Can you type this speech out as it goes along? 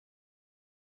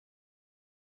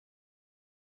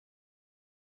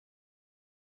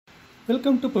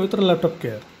Welcome to Pavithra Laptop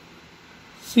Care.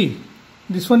 See,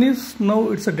 this one is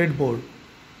now it's a dead board.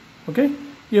 Okay,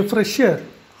 a fresher,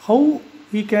 how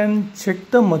he can check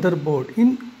the motherboard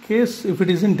in case if it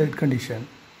is in dead condition.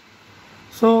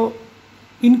 So,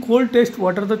 in cold test,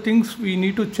 what are the things we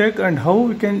need to check and how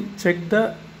we can check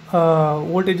the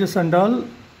voltages and all.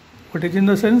 Voltage in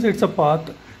the sense it's a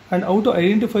path, and how to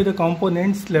identify the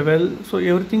components level. So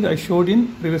everything I showed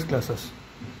in previous classes,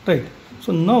 right?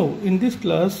 So now in this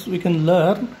class we can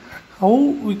learn how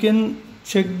we can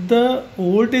check the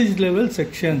voltage level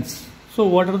sections. So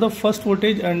what are the first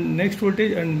voltage and next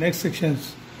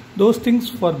sections? Those things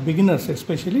for beginners,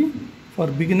 especially for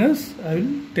beginners, I will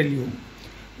tell you.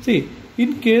 See,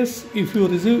 in case if you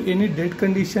receive any dead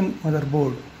condition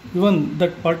motherboard, even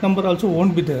that part number also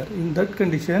won't be there. In that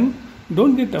condition,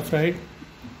 don't get afraid.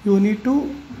 You need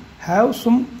to have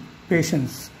some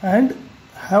patience and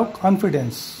have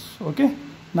confidence. Okay,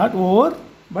 not over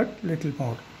but little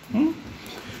more.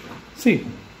 See,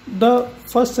 the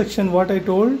first section what I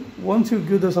told, once you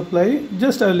give the supply,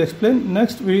 just I will explain.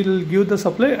 Next we will give the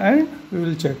supply and we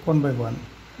will check one by one.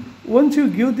 Once you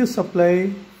give this supply,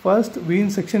 first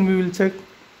V-in section we will check,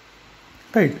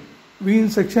 right? V-in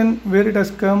section where it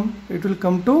has come, it will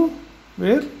come to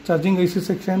where charging IC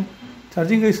section.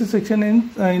 Charging IC section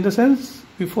in the sense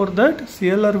before that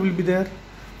CLR will be there.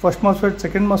 First MOSFET,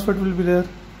 second MOSFET will be there.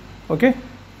 Okay,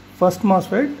 first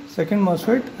MOSFET, second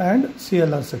MOSFET and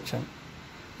CLR section.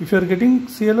 If you are getting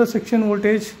CLR section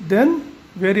voltage, then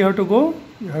where you have to go?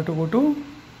 You have to go to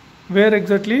where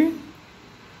exactly?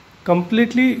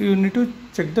 Completely you need to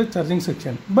check the charging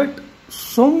section. But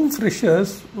some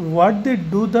freshers, what they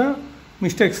do the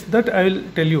mistakes, that I will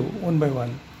tell you one by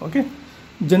one. Okay,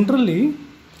 generally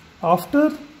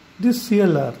after this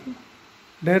CLR,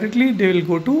 directly they will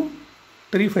go to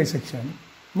 3-5 section,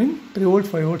 mean 3 volt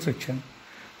 5 volt section.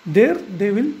 There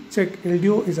they will check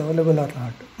LDO is available or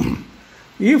not.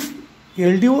 If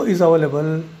LDO is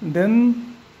available,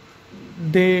 then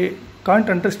they can't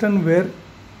understand where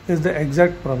is the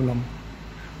exact problem,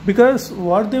 because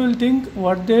what they will think,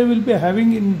 what they will be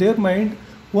having in their mind,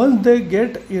 once they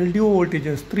get LDO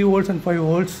voltages 3 volts and 5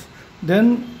 volts,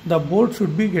 then the board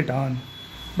should be get on,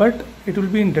 but it will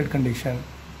be in dead condition.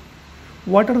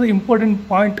 What are the important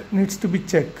point needs to be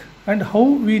checked and how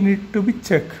we need to be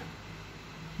checked,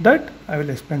 that I will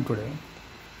explain today.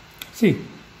 See,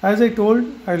 as I told,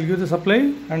 I will give the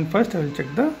supply and first I will check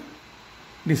the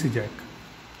DC jack.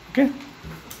 Okay,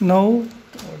 now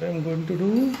what I am going to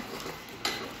do,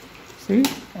 see,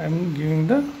 I am giving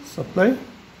the supply.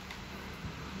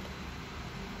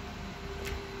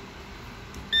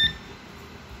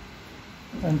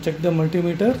 And check the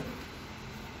multimeter.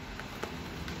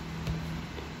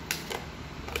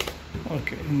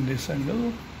 Okay, in this angle,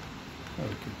 I will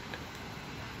keep it.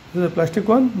 This is a plastic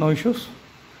one, no issues.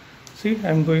 See,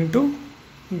 I am going to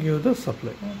give the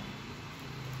supply.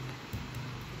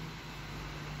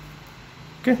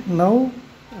 Okay, now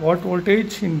what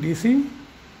voltage in DC?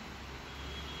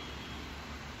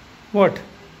 What?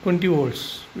 20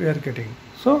 volts we are getting.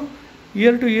 So,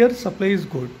 year to year supply is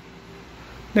good.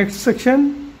 Next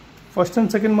section, first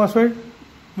and second MOSFET,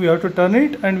 we have to turn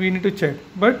it and we need to check.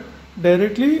 But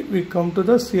directly we come to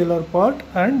the CLR part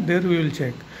and there we will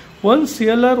check. Once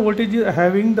CLR voltage is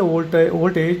having the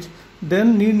voltage,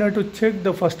 then need not to check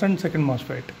the first and second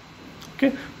MOSFET.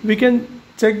 Okay, we can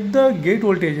check the gate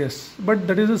voltages, but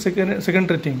that is the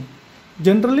secondary thing.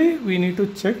 Generally, we need to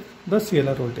check the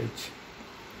CLR voltage.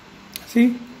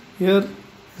 See, here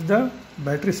is the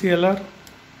battery CLR,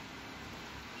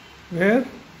 where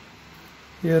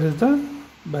here is the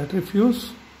battery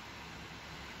fuse.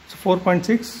 It's 4.6.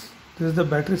 This is the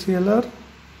battery CLR,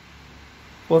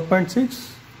 4.6.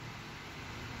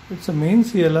 It's a main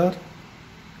CLR.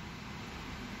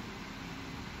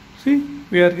 See,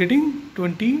 we are getting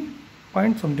 20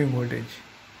 point something voltage.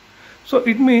 So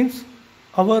it means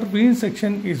our V-in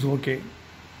section is okay.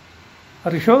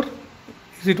 Are you sure?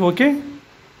 Is it okay?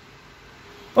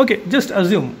 Okay, just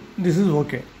assume this is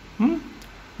okay.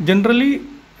 Generally,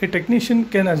 a technician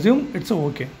can assume it's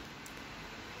okay.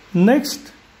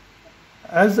 Next,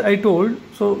 as I told,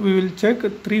 so we will check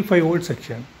 3-5 volt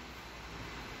section.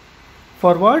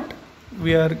 For what?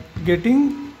 We are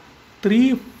getting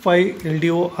 3-5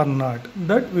 LDO or not,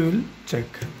 that we will check.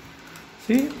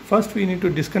 See, first we need to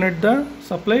disconnect the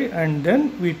supply and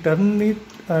then we turn it,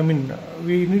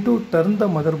 we need to turn the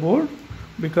motherboard,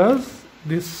 because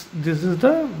this is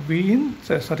the V-in,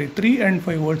 3 and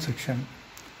 5 volt section.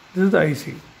 This is the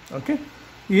IC. Okay,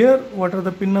 here what are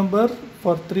the pin number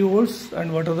for 3 volts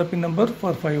and what are the pin number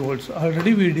for 5 volts?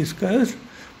 Already we discussed.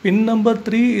 Pin number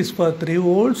 3 is for 3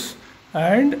 volts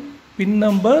and pin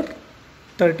number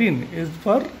 13 is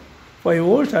for 5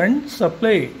 volts and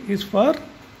supply is for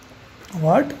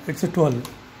what? It's a 12.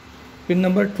 Pin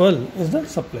number 12 is the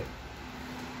supply.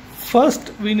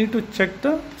 First we need to check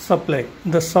the supply.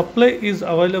 The supply is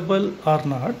available or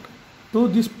not to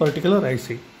this particular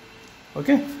IC.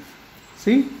 Okay.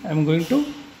 See, I am going to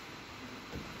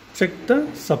check the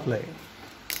supply.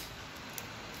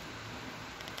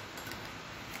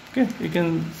 Okay, you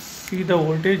can see the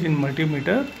voltage in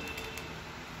multimeter.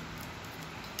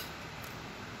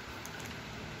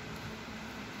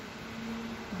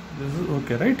 This is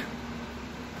okay, right?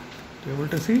 You able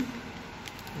to see?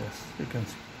 Yes, you can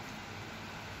see.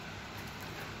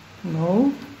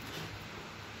 Now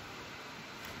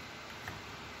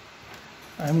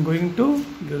I am going to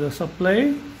give the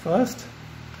supply first,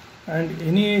 and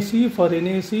any AC, for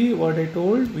any AC, what I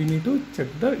told, we need to check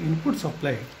the input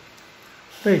supply.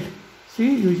 Right.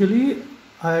 See, usually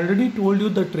I already told you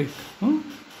the trick.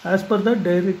 As per that,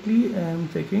 directly I am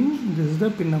checking. This is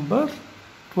the pin number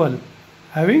 12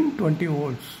 having 20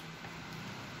 volts.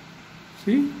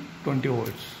 See, 20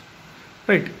 volts.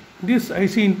 Right. This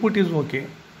IC input is okay.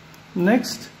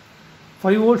 Next,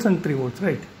 5 volts and 3 volts.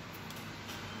 Right.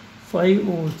 5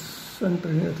 volts and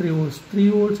 3 volts. 3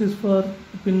 volts is for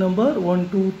pin number 1,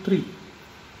 2, 3.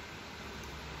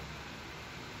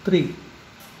 3.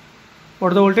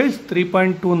 What is the voltage?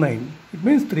 3.29. It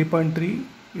means 3.3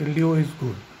 LDO is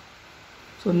good.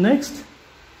 So next,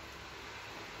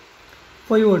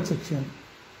 5 volt section.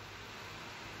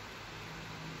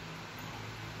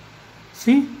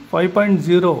 See,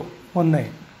 5.019.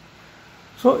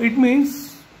 So it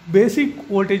means basic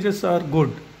voltages are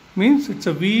good. Means it's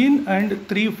a VIN and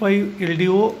 3.5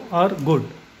 LDO are good.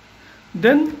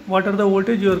 Then what are the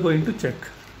voltage you are going to check?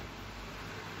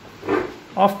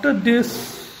 After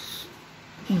this,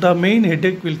 the main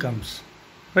headache will comes,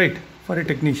 right, for a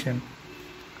technician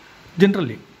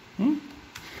generally.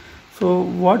 So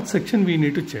what section we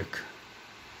need to check?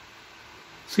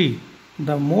 See,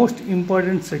 the most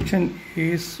important section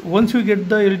is, once you get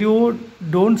the LDO,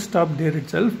 don't stop there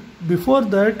itself. Before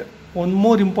that, one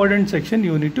more important section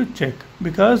you need to check,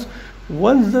 because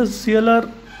once the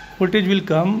CLR voltage will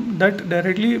come, that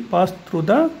directly pass through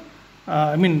the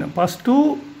pass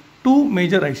to two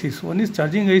major ICs. One is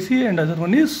charging IC and other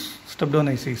one is step down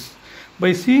ICs.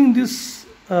 By seeing this,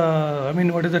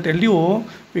 what is that LDO,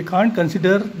 we can't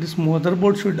consider this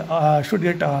motherboard should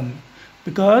get on,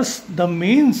 because the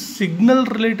main signal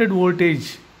related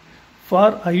voltage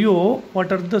for IO,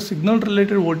 what are the signal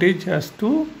related voltage has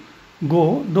to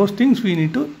go, those things we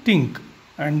need to think,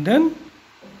 and then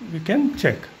we can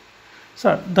check.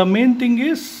 So the main thing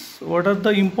is, what are the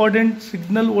important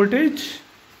signal voltage?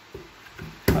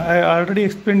 I already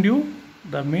explained you.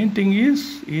 The main thing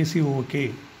is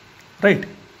ACOK, right?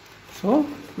 So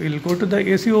we will go to the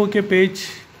ACOK page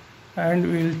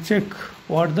and we will check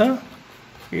what the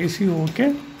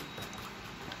ACOK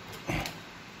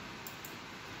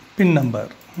pin number.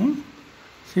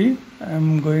 See, I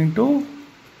am going to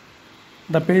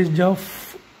the page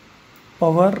of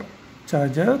power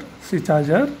charger. See,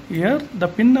 charger here. The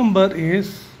pin number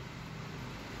is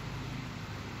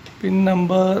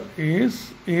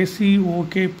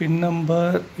ACOK pin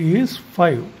number is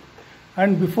 5,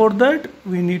 and before that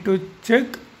we need to check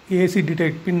AC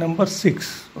detect pin number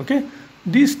 6. Okay,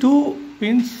 these two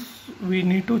pins we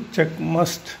need to check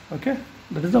must. Okay,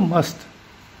 that is a must.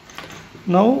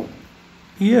 Now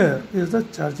here is the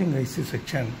charging IC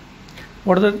section.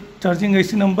 What is the charging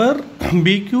IC number?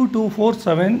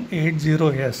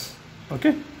 BQ24780S.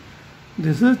 Okay,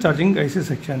 this is charging IC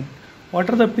section. What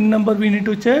are the pin number we need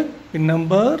to check? Pin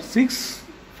number 6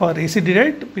 for AC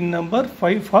direct, pin number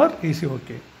 5 for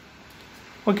ACOK.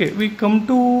 Okay, we come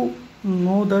to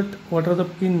know that what are the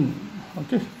pin.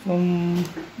 Okay, from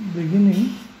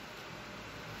beginning,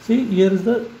 see, here is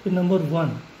the pin number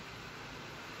 1.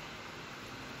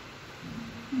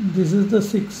 This is the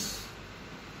 6.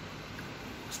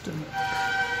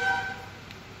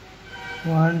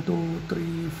 1, 2,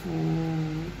 3, 4,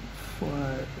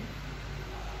 5.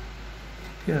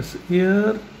 Yes,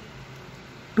 here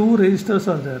two resistors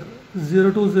are there,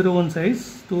 0201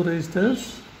 size, two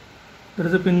resistors. There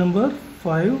is a pin number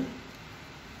 5,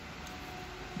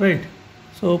 right?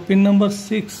 So pin number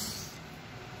 6,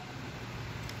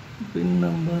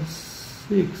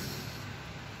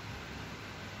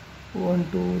 1,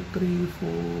 2, 3, 4,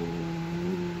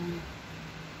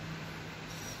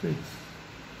 6.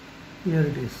 Here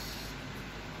it is.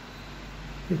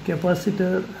 A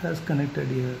capacitor has connected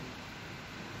here.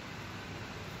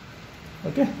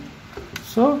 Okay,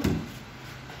 so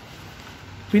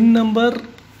pin number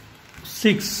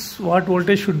 6, what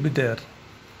voltage should be there?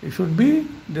 There should be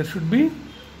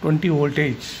 20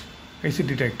 voltage AC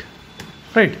detect,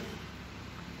 right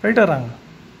or wrong?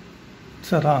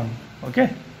 It's a wrong.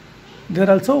 Okay, there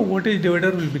also voltage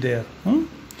divider will be there.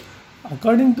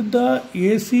 According to the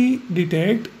AC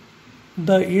detect,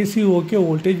 the AC OK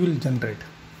voltage will generate.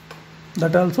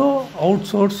 That also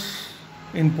outsource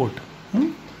input.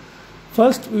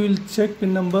 First we will check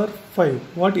pin number 5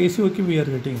 what AC OK we are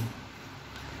getting.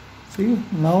 See,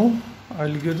 now I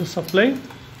will give the supply.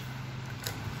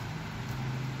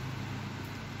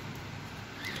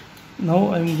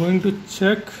 Now I am going to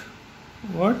check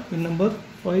what pin number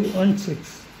 5 and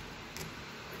 6.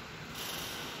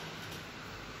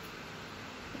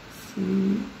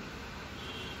 See,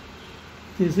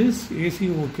 this is AC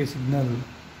OK signal.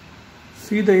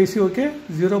 See the AC OK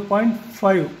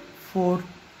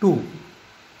 0.542.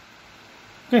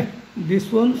 Okay,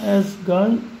 this one has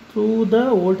gone through the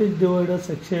voltage divider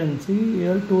section. See,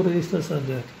 here 2 resistors are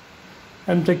there.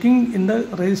 I am checking in the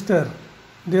resistor.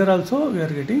 There also we are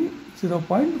getting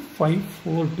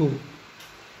 0.542.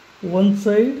 One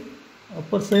side,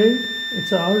 upper side,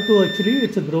 it's a R2 actually,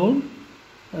 it's a ground.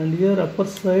 And here upper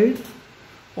side,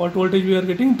 what voltage we are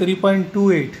getting?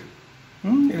 3.28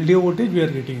 LDO voltage we are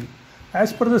getting.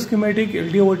 As per the schematic,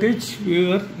 LDO voltage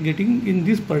we are getting in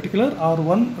this particular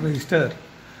R1 resistor.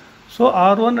 So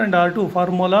R1 and R2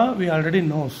 formula we already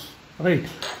knows, right?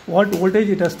 What voltage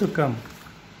it has to come.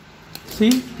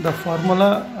 See the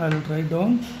formula, I will write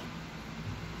down.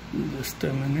 Just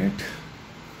a minute.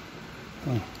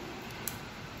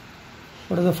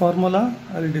 What is the formula?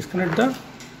 I will disconnect the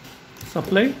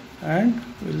supply and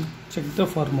we will check the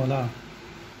formula.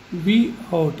 V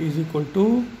out is equal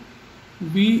to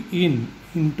V in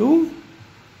into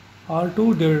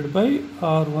R2 divided by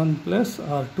R1 plus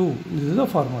R2. This is the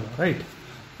formula, right?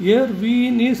 Here V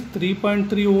in is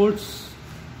 3.3 volts,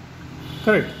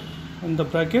 correct? In the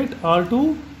bracket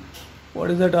R2,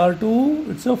 what is that R2?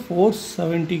 It's a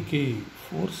 470K,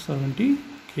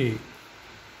 470K.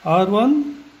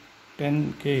 R1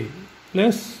 10K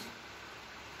plus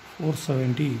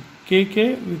 470.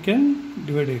 KK we can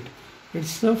divide it.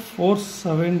 It's a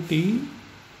 470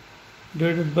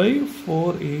 divided by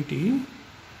 480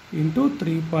 into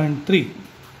 3.3.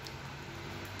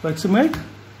 Approximate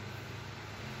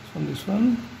from this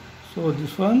one. So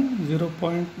this one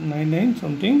 0.99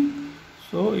 something.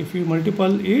 So if you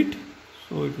multiply it,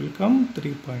 so it will come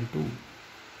 3.2.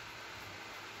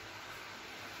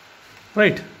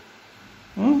 Right.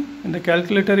 In the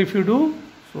calculator if you do,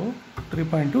 so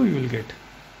 3.2 you will get.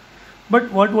 But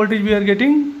what voltage we are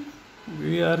getting?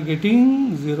 We are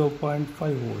getting 0.5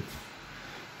 volts.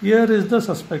 Here is the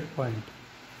suspect point.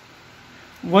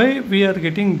 Why we are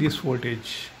getting this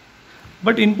voltage?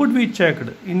 But input we checked.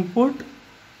 Input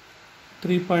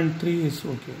 3.3 is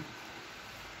okay.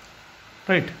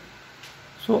 Right.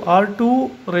 So R2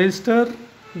 resistor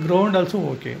ground also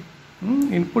okay.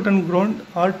 Input and ground,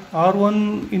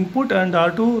 R1 input and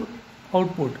R2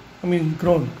 output,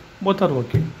 ground, both are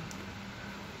okay.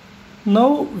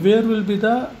 Now where will be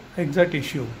the exact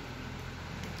issue?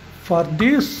 For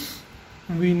this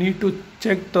we need to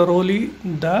check thoroughly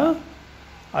the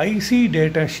IC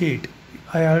data sheet.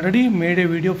 I already made a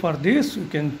video for this. You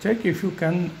can check if you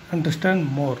can understand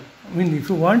more. If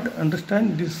you want to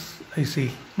understand this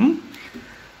IC.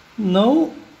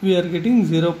 Now we are getting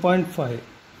 0.5.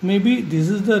 Maybe this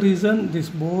is the reason this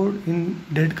board in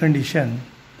dead condition.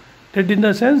 Dead in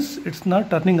the sense it's not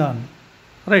turning on,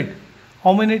 right?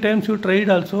 How many times you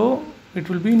tried also, it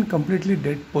will be in completely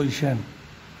dead position.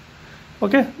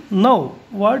 Okay, now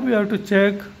what we have to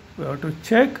check? We have to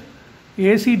check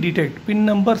AC detect, pin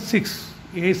number 6,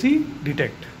 AC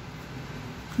detect.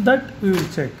 That we will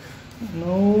check.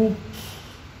 Now,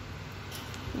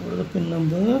 what are the pin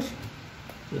numbers?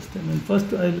 Just a minute.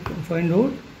 First I will find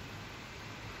out.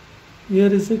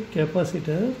 Here is a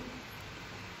capacitor.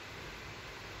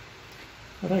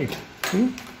 Right.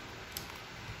 See?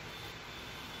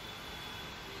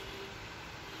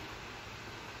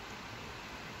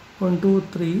 1, 2,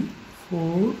 3,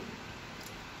 4,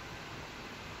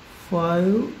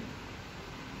 5,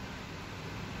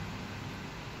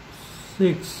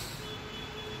 6.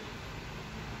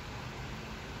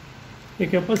 A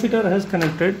capacitor has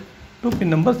connected to pin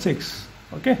number 6.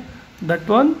 Okay, that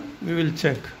one we will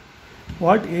check.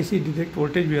 What AC detect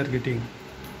voltage we are getting.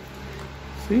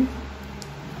 See,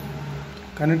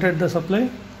 connected the supply.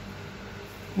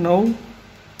 Now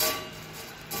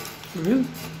we will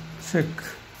check.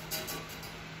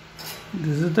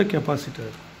 This is the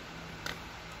capacitor.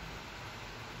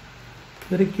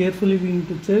 Very carefully we need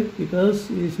to check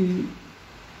because AC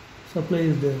supply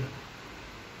is there.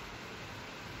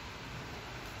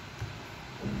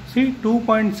 See,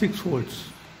 2.6 volts.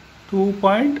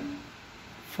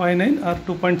 2.59 or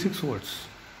 2.6 volts.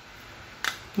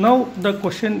 Now the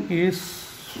question is,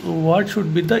 what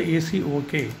should be the AC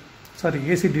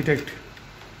detect?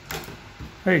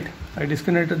 Right, I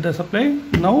disconnected the supply.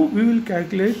 Now we will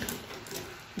calculate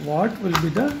what will be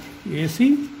the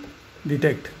AC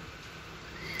detect.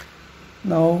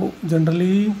 Now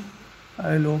generally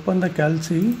I will open the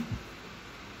calc.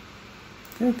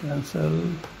 Okay, cancel.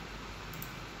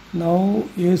 Now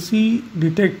AC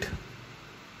detect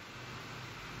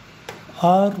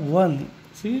R1.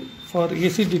 See, for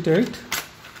AC detect,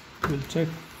 we'll check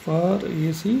for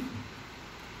AC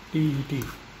DET.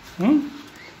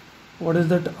 What is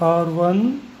that?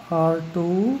 R1,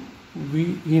 R2,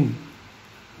 V in.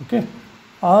 Okay,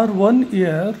 R1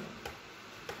 here,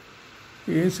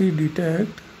 AC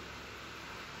detect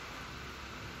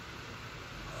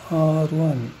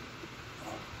R1,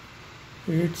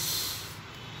 it's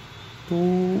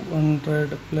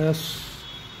 200 plus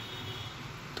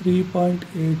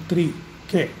 3.83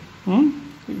 K.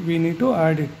 We need to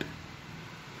add it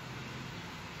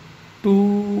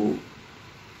to,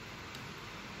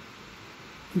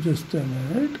 just a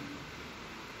minute,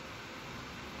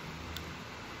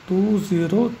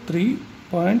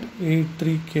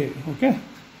 203.83 K. Okay,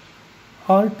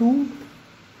 R2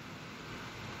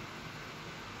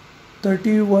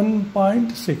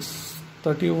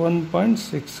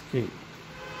 31.6 K.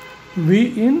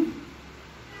 V in,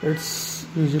 it's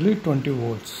usually 20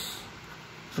 volts.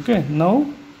 Okay, now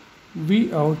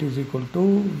V out is equal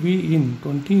to V in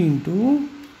 20 into,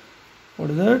 what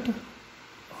is that,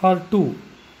 R2,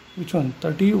 which one,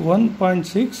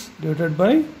 31.6 divided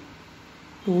by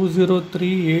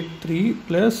 20383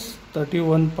 plus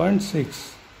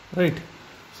 31.6, right?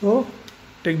 So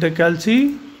take the calc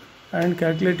and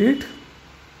calculate it.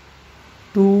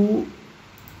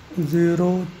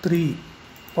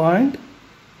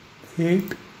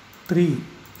 203.83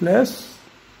 plus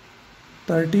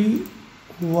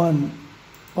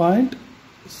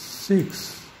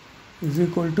 31.6 is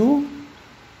equal to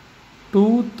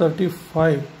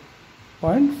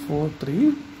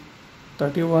 235.43,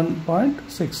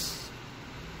 31.6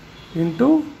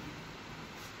 into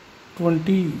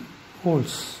 20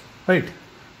 volts, right?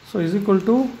 So is equal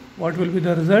to, what will be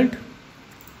the result?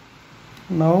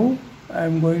 Now I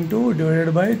am going to divide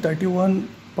it by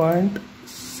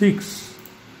 31.6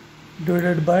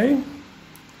 divided by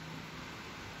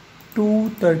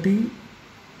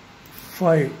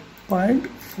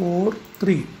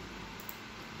 235.43,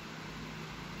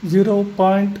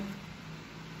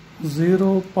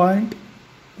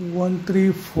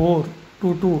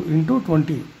 0.13422 into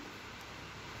 20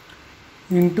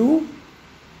 into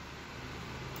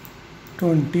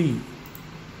 20.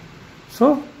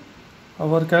 So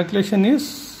our calculation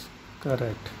is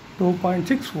correct,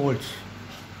 2.6 volts.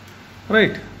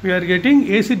 Right, we are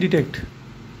getting AC detect,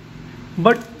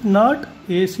 but not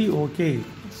AC OK.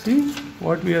 See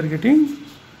what we are getting?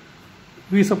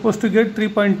 We are supposed to get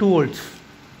 3.2 volts.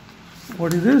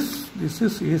 What is this? This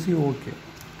is AC OK.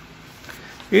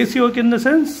 AC OK in the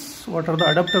sense, what are the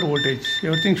adapter voltage?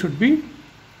 Everything should be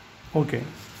okay.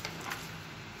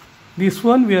 This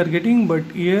one we are getting, but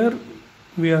here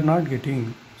we are not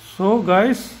getting. So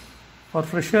guys, for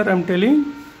fresher I am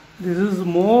telling, this is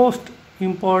most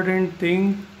important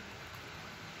thing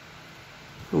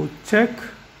to check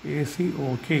AC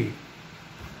OK.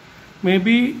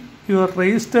 Maybe your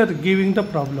resistor giving the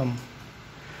problem.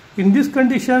 In this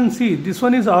condition, see, this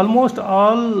one is almost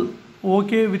all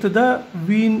okay with the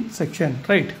V section,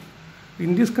 right?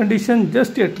 In this condition,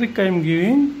 just a trick I am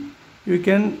giving, you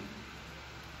can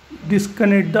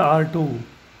disconnect the R2,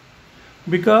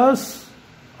 because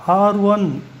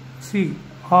R1, see,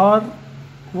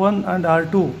 R1 and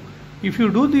R2, if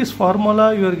you do this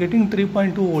formula, you are getting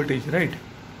 3.2 voltage, right?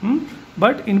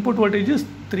 But input voltage is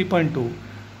 3.2.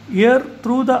 Here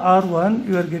through the R1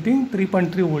 you are getting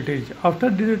 3.3 voltage. After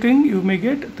deducting you may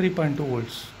get 3.2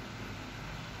 volts,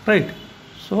 right?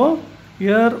 So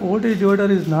here voltage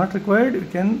divider is not required. You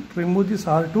can remove this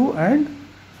R2 and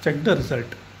check the result.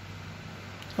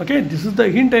 Okay, this is the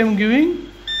hint I am giving.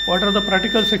 What are the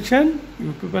practical section?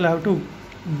 You people have to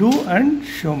do and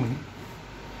show me.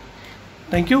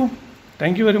 Thank you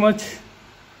very much.